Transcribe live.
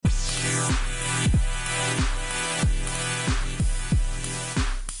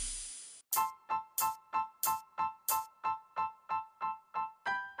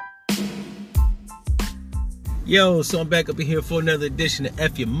Yo, so I'm back up in here for another edition of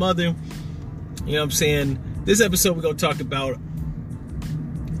F Your Mother. You know what I'm saying? This episode we're going to talk about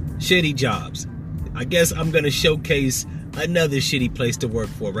shitty jobs. I guess I'm going to showcase another shitty place to work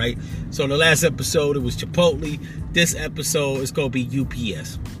for, right? So in the last episode, it was Chipotle. This episode is going to be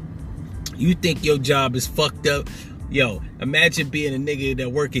UPS. You think your job is fucked up? Yo, imagine being a nigga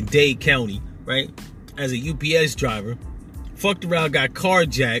that work in Dade County, right? As a UPS driver. Fucked around, got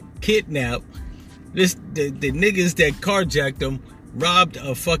carjacked, kidnapped. The niggas that carjacked them robbed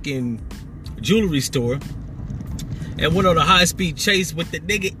a fucking jewelry store and went on a high-speed chase with the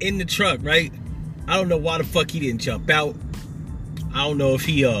nigga in the truck, right? I don't know why the fuck he didn't jump out. I don't know if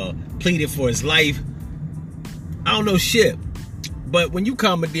he pleaded for his life. I don't know shit. But when you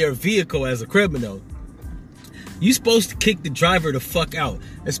commandeer a vehicle as a criminal, you supposed to kick the driver the fuck out.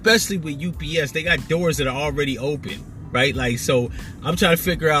 Especially with UPS. They got doors that are already open, right? Like, so I'm trying to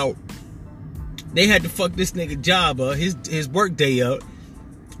figure out, they had to fuck this nigga job up, his work day up,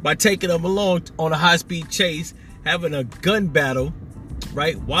 by taking him along on a high-speed chase, having a gun battle,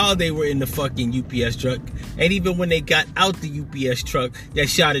 right, while they were in the fucking UPS truck. And even when they got out the UPS truck, they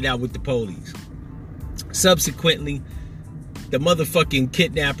shot it out with the police. Subsequently, the motherfucking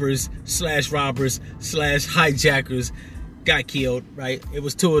kidnappers / robbers / hijackers got killed, right? It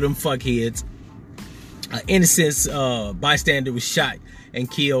was two of them fuckheads. An innocent bystander was shot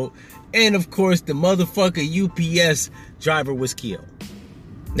and killed. And of course, the motherfucker UPS driver was killed.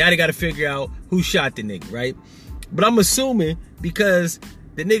 Now they got to figure out who shot the nigga, right? But I'm assuming because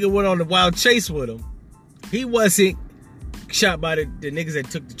the nigga went on the wild chase with him, he wasn't shot by the niggas that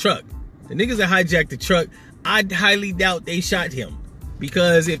took the truck. The niggas that hijacked the truck, I highly doubt they shot him.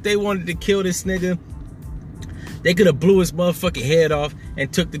 Because if they wanted to kill this nigga, they could have blew his motherfucking head off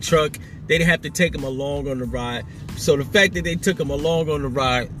and took the truck. They didn't have to take him along on the ride. So the fact that they took him along on the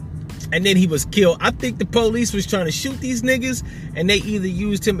ride, and then he was killed. I think the police was trying to shoot these niggas, and they either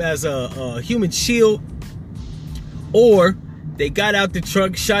used him as a human shield, or they got out the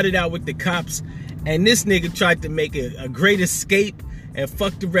truck, shot it out with the cops, and this nigga tried to make a great escape and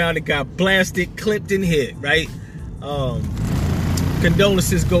fucked around and got blasted, clipped, and hit, right?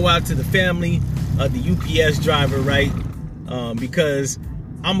 Condolences go out to the family of the UPS driver, right? Because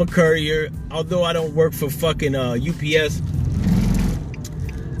I'm a courier, although I don't work for fucking UPS.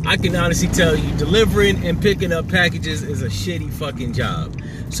 I can honestly tell you, delivering and picking up packages is a shitty fucking job.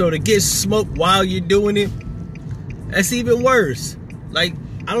 So to get smoked while you're doing it, that's even worse. Like,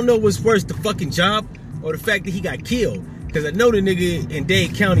 I don't know what's worse, the fucking job or the fact that he got killed. Because I know the nigga in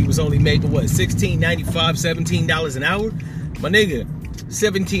Dade County was only making, what, $16.95, $17 an hour? My nigga,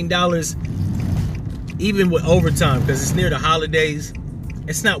 $17, even with overtime, because it's near the holidays,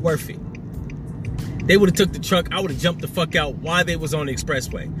 it's not worth it. They would have took the truck, I would have jumped the fuck out while they was on the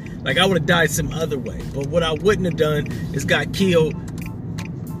expressway. Like, I would have died some other way. But what I wouldn't have done is got killed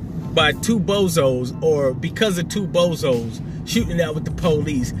by two bozos, or because of two bozos shooting out with the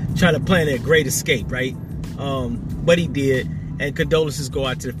police, trying to plan a great escape, right? But he did. And condolences go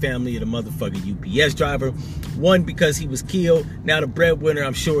out to the family of the motherfucking UPS driver. One, because he was killed. Now the breadwinner,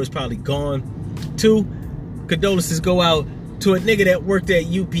 I'm sure, is probably gone. Two, condolences go out to a nigga that worked at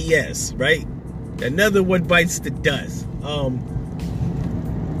UPS, right? Another one bites the dust.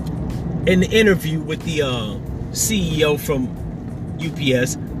 In the interview with the CEO from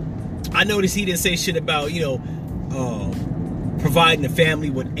UPS, I noticed he didn't say shit about, you know, providing the family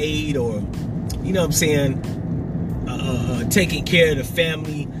with aid, or, you know what I'm saying, taking care of the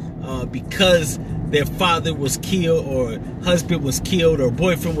family because their father was killed, or husband was killed, or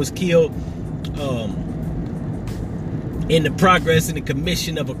boyfriend was killed in the progress in the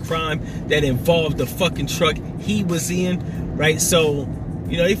commission of a crime that involved the fucking truck he was in, right? So,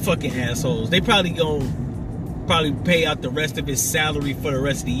 you know, they fucking assholes. They probably pay out the rest of his salary for the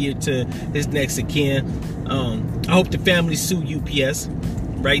rest of the year to his next of kin. I hope the family sue UPS,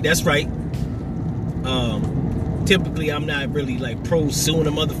 right? That's right. Typically, I'm not really like pro suing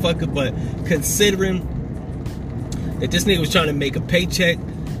a motherfucker, but considering that this nigga was trying to make a paycheck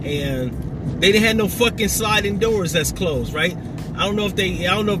and they didn't have no fucking sliding doors that's closed, right? I don't know if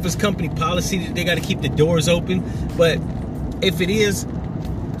it's company policy that they got to keep the doors open, but if it is,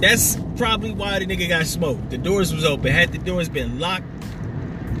 that's probably why the nigga got smoked. The doors was open. Had the doors been locked,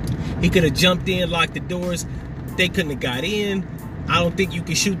 he could have jumped in, locked the doors. They couldn't have got in. I don't think you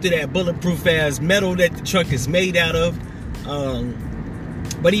can shoot through that bulletproof ass metal that the truck is made out of.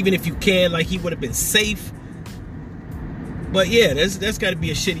 But even if you can, like, he would have been safe. But yeah, that's got to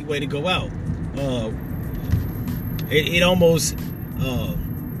be a shitty way to go out. It almost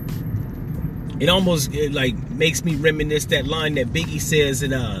like makes me reminisce that line that Biggie says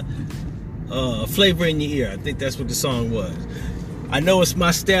in Flavor in Your Ear. I think that's what the song was. I know it's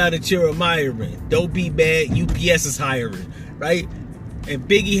my style that you're admiring. Don't be bad, UPS is hiring, right? If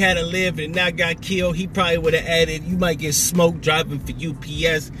Biggie had to live and not got killed, he probably would have added, you might get smoked driving for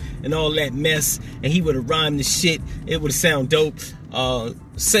UPS and all that mess, and he would have rhymed the shit. It would have sound dope.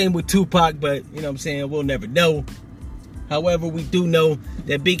 Same with Tupac, but you know what I'm saying, we'll never know. However, we do know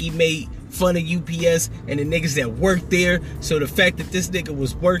that Biggie made fun of UPS and the niggas that worked there. So the fact that this nigga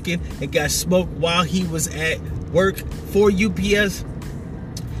was working and got smoked while he was at work for UPS,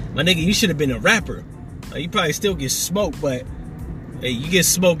 my nigga, you should have been a rapper. You probably still get smoked, but hey, you get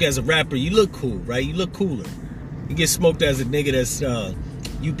smoked as a rapper, you look cool, right? You look cooler. You get smoked as a nigga that's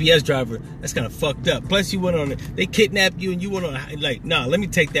UPS driver, that's kind of fucked up. Plus, you went on, they kidnapped you and you went on, like, nah, let me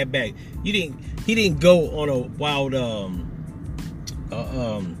take that back. He didn't go on a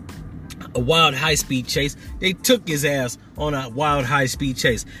wild high-speed chase. They took his ass on a wild high-speed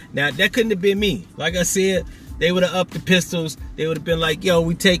chase. Now, that couldn't have been me. Like I said, they would have upped the pistols. They would have been like, yo,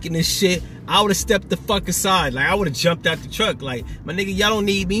 we taking this shit. I would have stepped the fuck aside. Like, I would have jumped out the truck. Like, my nigga, y'all don't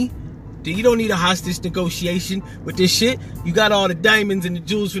need me. You don't need a hostage negotiation with this shit. You got all the diamonds and the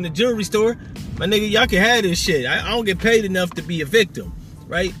jewels from the jewelry store. My nigga, y'all can have this shit. I don't get paid enough to be a victim,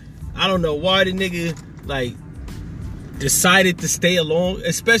 right? I don't know why the nigga, like, decided to stay along,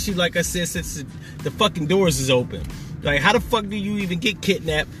 especially, like I said, since the fucking doors is open. Like, how the fuck do you even get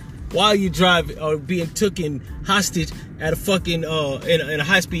kidnapped while you drive or being taken hostage at a fucking, in a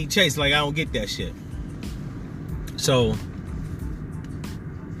high-speed chase? Like, I don't get that shit. So,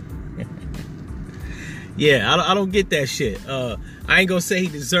 yeah, I don't get that shit. I ain't gonna say he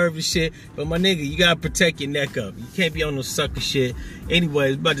deserved the shit, but my nigga, you gotta protect your neck up. You can't be on no sucker shit.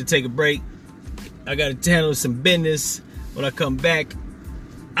 Anyways, about to take a break. I gotta handle some business. When I come back,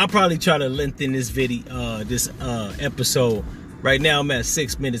 I'll probably try to lengthen this video, this episode. Right now, I'm at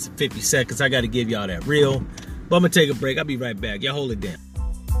 6 minutes and 50 seconds. I gotta give y'all that real. But I'm gonna take a break. I'll be right back. Y'all hold it down.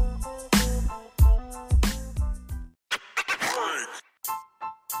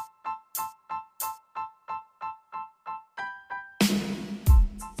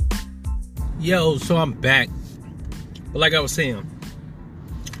 Yo, so I'm back. But like I was saying,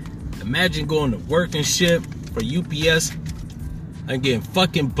 imagine going to work and shit for UPS and getting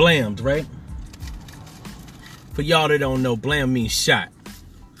fucking blammed, right? For y'all that don't know, blam means shot.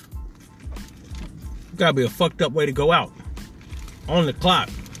 Gotta be a fucked up way to go out. On the clock.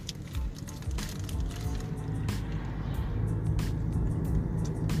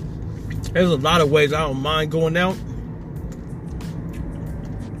 There's a lot of ways I don't mind going out.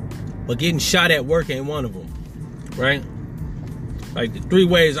 But getting shot at work ain't one of them, right? Like, the 3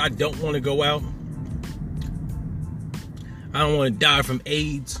 ways I don't want to go out. I don't want to die from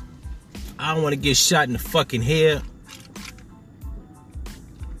AIDS. I don't want to get shot in the fucking head.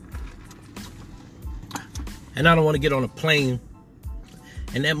 And I don't want to get on a plane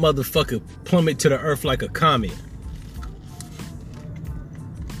and that motherfucker plummet to the earth like a comet. You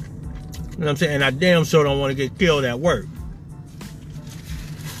know what I'm saying? And I damn sure don't want to get killed at work.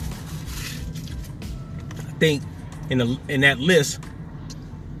 I think in that list,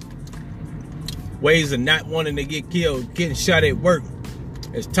 ways of not wanting to get killed, getting shot at work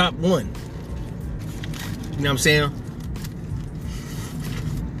is top 1. You know what I'm saying?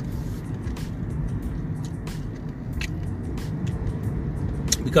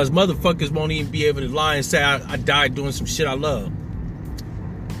 Because motherfuckers won't even be able to lie and say I died doing some shit I love. You know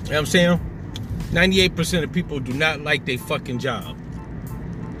what I'm saying? 98% of people do not like their fucking job.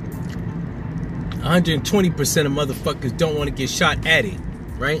 120% of motherfuckers don't want to get shot at it,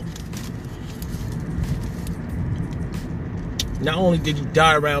 right? Not only did you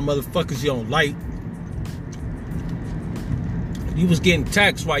die around motherfuckers you don't like, you was getting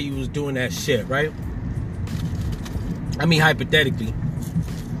taxed while you was doing that shit, right? I mean, hypothetically.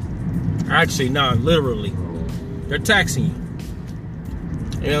 Actually, nah, literally. They're taxing you.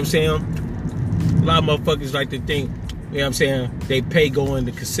 You know what I'm saying? A lot of motherfuckers like to think, you know what I'm saying, they pay go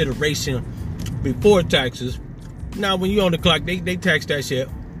into consideration before taxes. Now, when you on the clock, they tax that shit.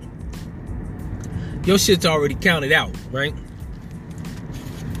 Your shit's already counted out, right?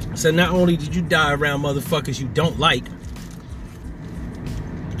 So not only did you die around motherfuckers you don't like,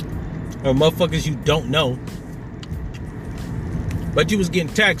 or motherfuckers you don't know, but you was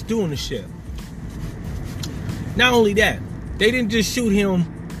getting taxed doing the shit. Not only that, they didn't just shoot him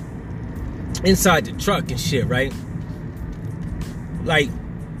inside the truck and shit, right? Like,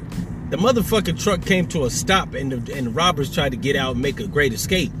 the motherfucking truck came to a stop and the robbers tried to get out and make a great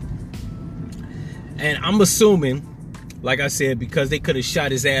escape. And I'm assuming, like I said, because they could have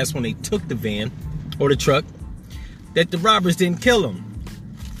shot his ass when they took the van or the truck, that the robbers didn't kill him.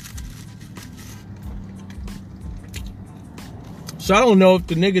 So I don't know if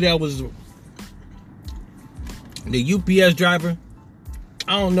the nigga that was the UPS driver,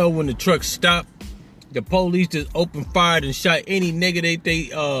 I don't know when the truck stopped, the police just opened fire and shot any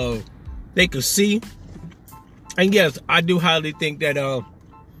nigga they could see. And yes, I do highly think that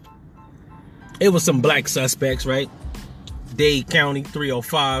it was some black suspects, right? Dade County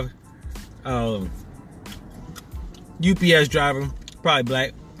 305 UPS driver, probably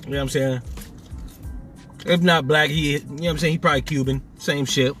black, you know what I'm saying? If not black, he, you know what I'm saying, he probably Cuban, same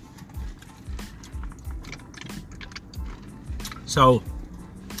shit. So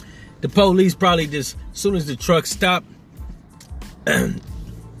the police probably just, as soon as the truck stopped,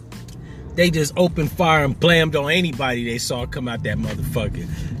 they just opened fire and blammed on anybody they saw come out that motherfucker.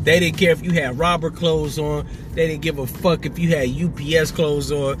 They didn't care if you had robber clothes on. They didn't give a fuck if you had UPS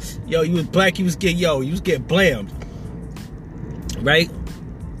clothes on. Yo, you was black, you was getting blamed. Right?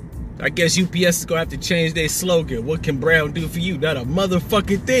 I guess UPS is gonna have to change their slogan. What can Brown do for you? Not a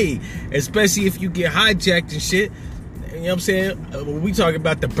motherfucking thing. Especially if you get hijacked and shit. You know what I'm saying? When we talking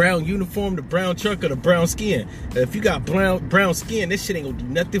about the brown uniform, the brown truck, or the brown skin. If you got brown skin, this shit ain't gonna do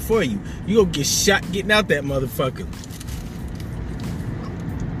nothing for you. You gonna get shot getting out that motherfucker.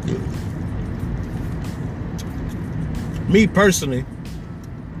 Me personally,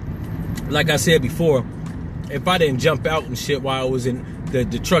 like I said before, if I didn't jump out and shit while I was in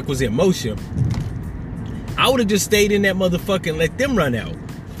the truck was in motion, I would have just stayed in that motherfucker and let them run out.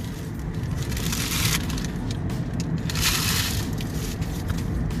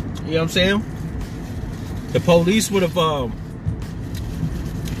 You know what I'm saying? The police would have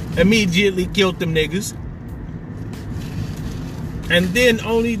immediately killed them niggas. And then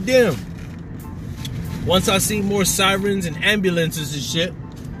only them. Once I see more sirens and ambulances and shit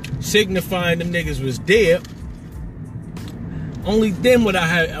signifying them niggas was dead, only then would I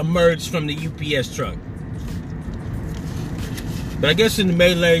have emerged from the UPS truck. But I guess in the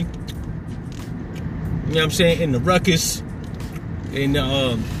melee, you know what I'm saying, in the ruckus, in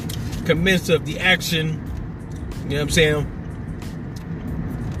the commence of the action, you know what I'm saying,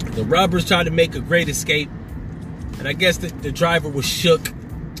 the robbers tried to make a great escape, and I guess the driver was shook.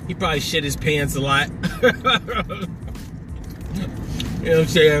 He probably shit his pants a lot. You know what I'm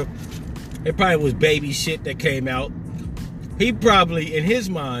saying? It probably was baby shit that came out. He probably, in his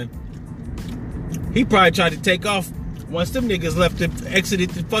mind, he probably tried to take off once them niggas exited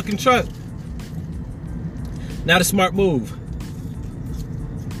the fucking truck. Not a smart move.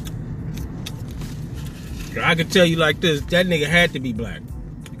 I can tell you like this, that nigga had to be black.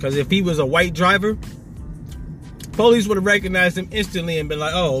 Because if he was a white driver, police would have recognized him instantly and been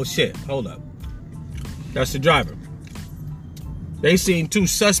like, oh shit, hold up. That's the driver. They seen two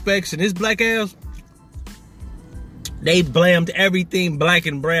suspects and his black ass. They blamed everything black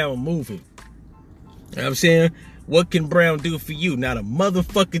and brown moving. You know what I'm saying? What can Brown do for you? Not a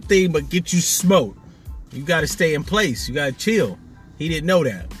motherfucking thing but get you smoked. You gotta stay in place. You gotta chill. He didn't know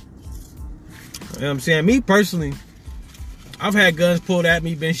that. You know what I'm saying? Me personally, I've had guns pulled at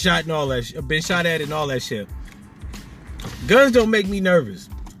me, been shot and all that shit. Been shot at and all that shit. Guns don't make me nervous.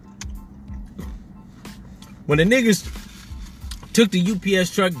 When the niggas took the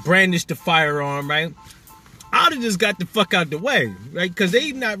UPS truck, brandished the firearm, right? I would have just got the fuck out the way, right? Because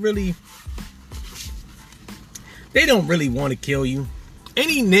they don't really want to kill you.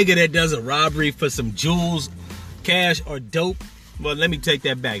 Any nigga that does a robbery for some jewels, cash, or dope, well, let me take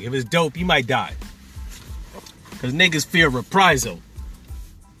that back. If it's dope, you might die. Because niggas fear reprisal.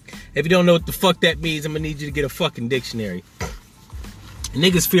 If you don't know what the fuck that means, I'm going to need you to get a fucking dictionary.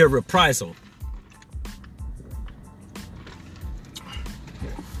 Niggas fear reprisal.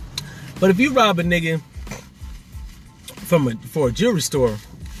 But if you rob a nigga for a jewelry store,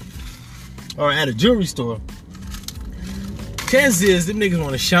 or at a jewelry store, chances is them niggas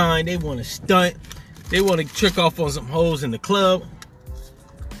want to shine, they want to stunt, they want to trick off on some hoes in the club.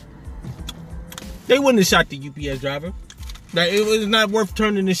 They wouldn't have shot the UPS driver. Like, it was not worth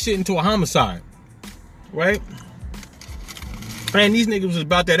turning this shit into a homicide, right? And these niggas was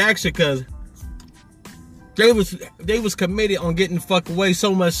about that action because they was committed on getting the fuck away,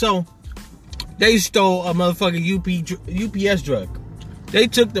 so much so they stole a motherfucking UPS truck. They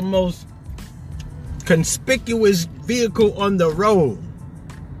took the most conspicuous vehicle on the road.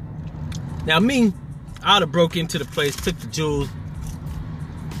 Now me, I'd have broke into the place, took the jewels,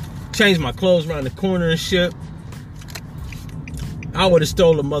 changed my clothes around the corner and shit. I would have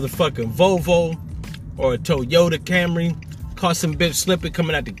stole a motherfucking Volvo or a Toyota Camry, caught some bitch slipping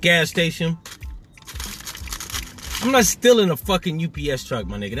coming out the gas station. I'm not stealing a fucking UPS truck,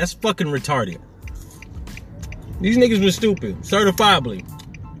 my nigga. That's fucking retarded. These niggas were stupid, certifiably.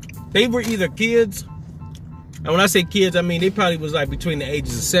 They were either kids And when I say kids, I mean they probably was like between the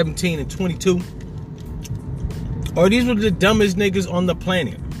ages of 17 and 22. Or these were the dumbest niggas on the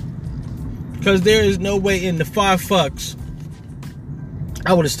planet. Because there is no way in the 5 fucks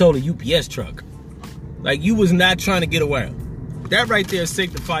I would have stole a UPS truck. Like, you was not trying to get away. That right there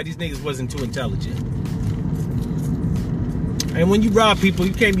signified these niggas wasn't too intelligent. And when you rob people,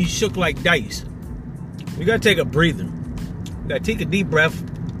 you can't be shook like dice. You gotta take a breather. You gotta take a deep breath.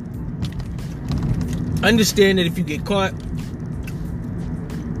 Understand that if you get caught,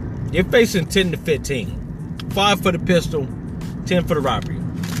 you're facing 10 to 15. 5 for the pistol, 10 for the robbery.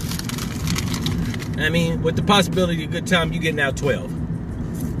 I mean, with the possibility of a good time, you getting out 12.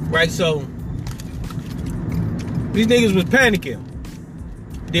 Right, so these niggas was panicking.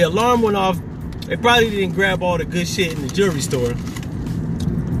 The alarm went off. They probably didn't grab all the good shit in the jewelry store.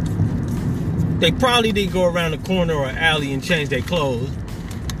 They probably didn't go around the corner or alley and change their clothes.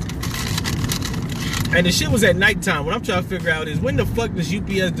 And the shit was at nighttime. What I'm trying to figure out is when the fuck does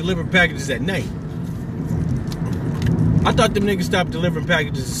UPS deliver packages at night? I thought them niggas stopped delivering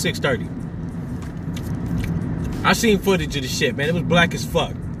packages at 6:30. I seen footage of the shit, man. It was black as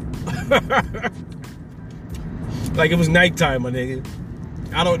fuck. Like it was nighttime, my nigga.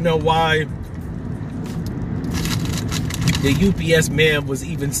 I don't know why the UPS man was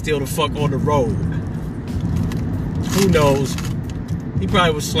even still the fuck on the road. Who knows? He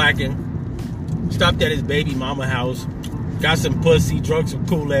probably was slacking. Stopped at his baby mama house. Got some pussy, drunk some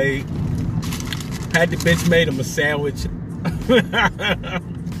Kool-Aid. Had the bitch made him a sandwich.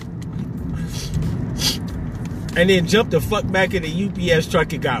 And then jumped the fuck back in the UPS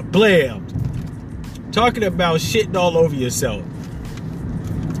truck and got blammed. Talking about shitting all over yourself.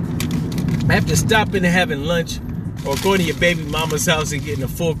 After stopping and having lunch, or going to your baby mama's house and getting a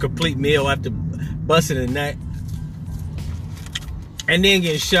full complete meal after busting a nut, and then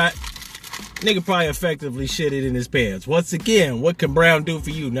getting shot, nigga probably effectively shitted in his pants. Once again, what can Brown do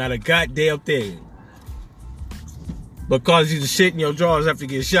for you? Not a goddamn thing. But cause you to shit in your drawers after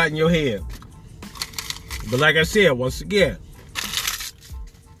getting shot in your head. But like I said, once again,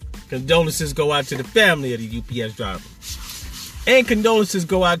 condolences go out to the family of the UPS driver. And condolences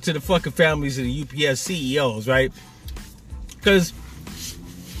go out to the fucking families of the UPS CEOs, right? Because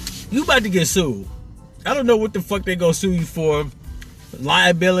you about to get sued. I don't know what the fuck they gonna sue you for.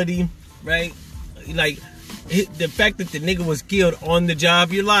 Liability, right? Like, the fact that the nigga was killed on the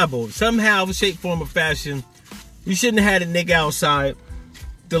job, you're liable. Somehow, shape, form, or fashion, you shouldn't have had a nigga outside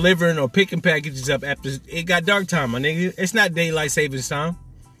delivering or picking packages up after it got dark time, my nigga. It's not daylight savings time.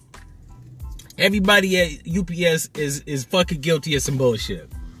 Everybody at UPS is fucking guilty of some bullshit.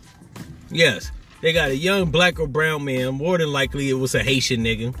 Yes, they got a young black or brown man. More than likely, it was a Haitian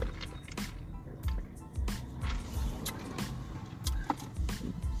nigga.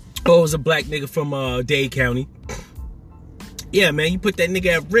 Or it was a black nigga from Dade County. Yeah, man, you put that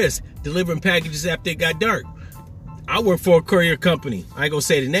nigga at risk delivering packages after it got dark. I work for a courier company. I ain't gonna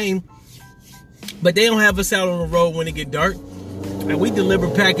say the name. But they don't have us out on the road when it get dark. And we deliver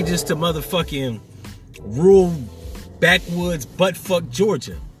packages to motherfucking rural backwoods buttfuck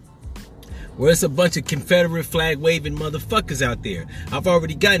Georgia, where it's a bunch of Confederate flag waving motherfuckers out there. I've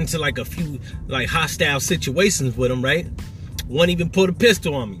already gotten to like a few like hostile situations with them, right? One even pulled a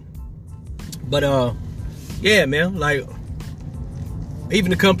pistol on me. But yeah, man, like even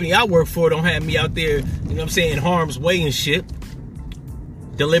the company I work for don't have me out there, you know what I'm saying, harm's way and shit,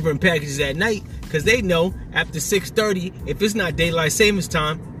 delivering packages at night, because they know after 6:30, if it's not daylight savings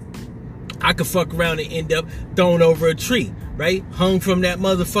time, I could fuck around and end up thrown over a tree, right? Hung from that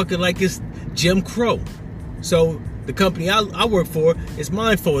motherfucker like it's Jim Crow. So the company I work for is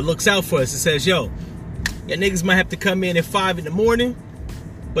mindful. It looks out for us. It says, yo, your niggas might have to come in at 5 in the morning,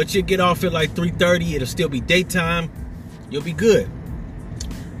 but you'll get off at like 3:30. It'll still be daytime. You'll be good.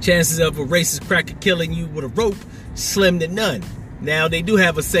 Chances of a racist cracker killing you with a rope, slim to none. Now, they do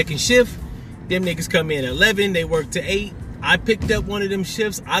have a second shift. Them niggas come in at 11. They work to 8. I picked up one of them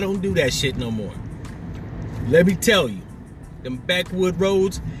shifts. I don't do that shit no more. Let me tell you, them backwood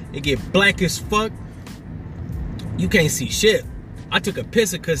roads, it get black as fuck. You can't see shit. I took a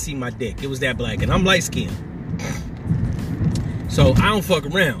piss and couldn't see my dick. It was that black, and I'm light skinned. So I don't fuck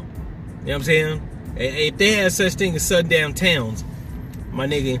around. You know what I'm saying? If they had such thing as sundown towns, my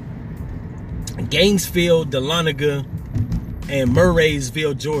nigga, Gainesville, Dahlonega, and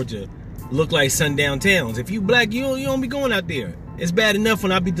Murraysville, Georgia, look like sundown towns. If you black, you don't be going out there. It's bad enough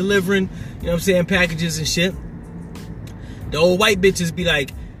when I be delivering, you know what I'm saying, packages and shit. The old white bitches be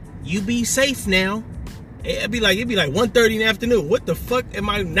like, you be safe now. It'd be like 1:30 in the afternoon. What the fuck am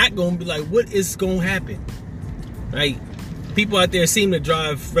I not gonna be like? What is gonna happen? Like, people out there seem to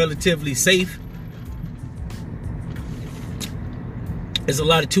drive relatively safe. there's a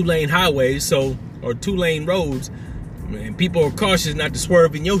lot of 2-lane highways, or 2-lane roads, and people are cautious not to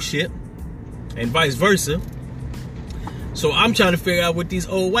swerve in your shit, and vice versa. So I'm trying to figure out what these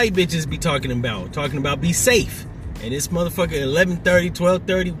old white bitches be talking about be safe. And this motherfucker 11:30,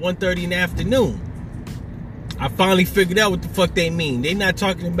 12:30, 1:30 in the afternoon. I finally figured out what the fuck they mean. They not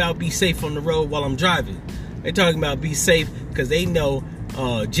talking about be safe on the road while I'm driving. They talking about be safe because they know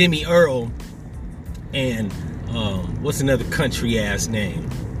Jimmy Earl and what's another country ass name?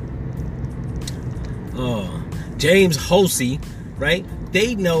 James Hosey, right?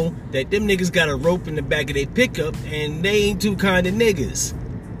 They know that them niggas got a rope in the back of their pickup and they ain't two kind of niggas.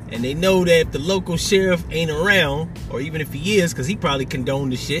 And they know that if the local sheriff ain't around, or even if he is, because he probably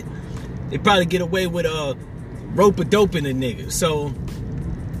condoned the shit, they probably get away with rope-a-doping a nigga. So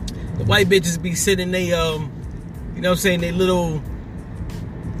the white bitches be sitting they, you know what I'm saying, they little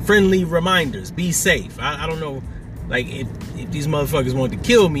friendly reminders. Be safe. I don't know, like, if these motherfuckers wanted to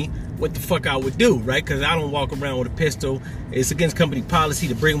kill me, what the fuck I would do, right? Because I don't walk around with a pistol. It's against company policy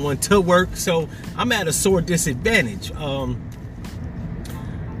to bring one to work. So I'm at a sore disadvantage.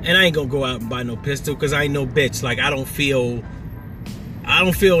 And I ain't gonna go out and buy no pistol because I ain't no bitch. Like, I don't feel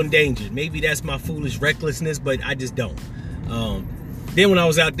endangered. Maybe that's my foolish recklessness, but I just don't. Then when I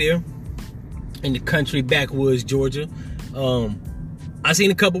was out there in the country, backwoods, Georgia, I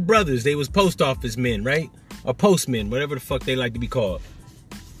seen a couple brothers. They was post office men, right? Or postmen, whatever the fuck they like to be called.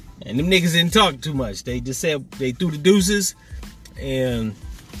 And them niggas didn't talk too much. They just said, they threw the deuces and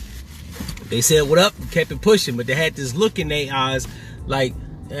they said what up and kept it pushing. But they had this look in their eyes like,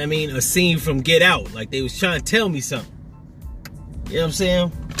 I mean, a scene from Get Out. Like they was trying to tell me something. You know what I'm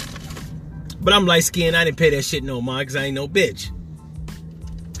saying? But I'm light skinned. I didn't pay that shit no mind because I ain't no bitch.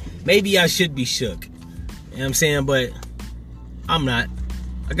 Maybe I should be shook. You know what I'm saying? But I'm not.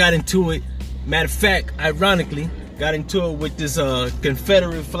 I got into it. Matter of fact, ironically, got into it with this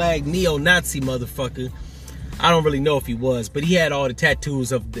Confederate flag neo-Nazi motherfucker. I don't really know if he was, but he had all the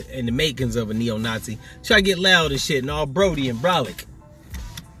tattoos and the makings of a neo-Nazi. Try to get loud and shit and all Brody and brolic.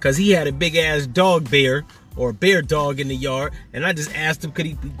 Because he had a big-ass dog bear, or a bear dog in the yard, and I just asked him could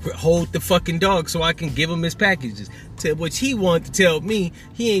he hold the fucking dog so I can give him his packages. To which he wanted to tell me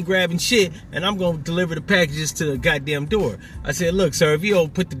he ain't grabbing shit, and I'm going to deliver the packages to the goddamn door. I said, look, sir, if you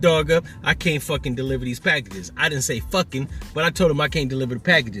don't put the dog up, I can't fucking deliver these packages. I didn't say fucking, but I told him I can't deliver the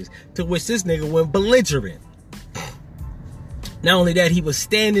packages. To which this nigga went belligerent. Not only that, he was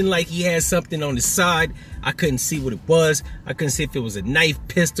standing like he had something on his side. I couldn't see what it was. I couldn't see if it was a knife,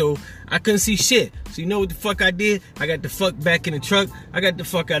 pistol. I couldn't see shit. So you know what the fuck I did? I got the fuck back in the truck. I got the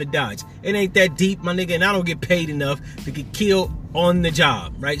fuck out of Dodge. It ain't that deep, my nigga, and I don't get paid enough to get killed on the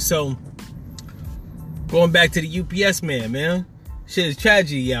job, right? So, going back to the UPS man. Shit is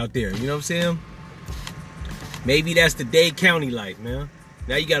tragedy out there, you know what I'm saying? Maybe that's the Dade County life, man.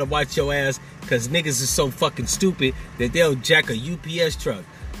 Now you gotta watch your ass, because niggas is so fucking stupid that they'll jack a UPS truck.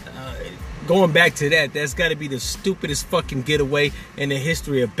 Going back to that, that's gotta be the stupidest fucking getaway in the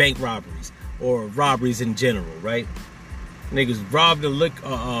history of bank robberies, or robberies in general, right? Niggas robbed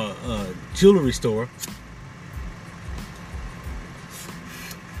a jewelry store,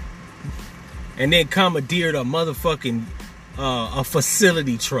 and then commandeered a motherfucking a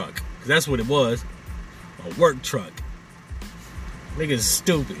facility truck. That's what it was. A work truck. Niggas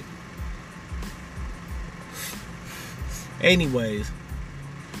stupid. Anyways,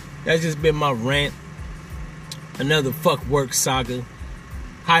 that's just been my rant. Another fuck work saga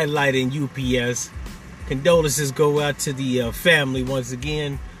highlighting UPS. Condolences go out to the family once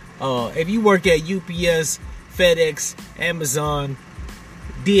again. If you work at UPS, FedEx, Amazon,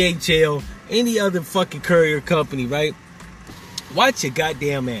 DHL, any other fucking courier company, right? Watch your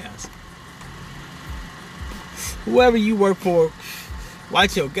goddamn ass. Whoever you work for,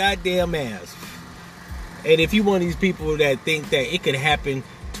 watch your goddamn ass. And if you one of these people that think that it could happen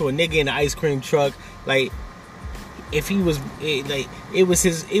to a nigga in an ice cream truck, like if he was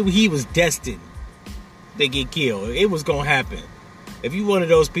he was destined to get killed. It was gonna happen. If you one of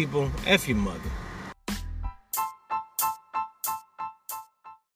those people, F your mother.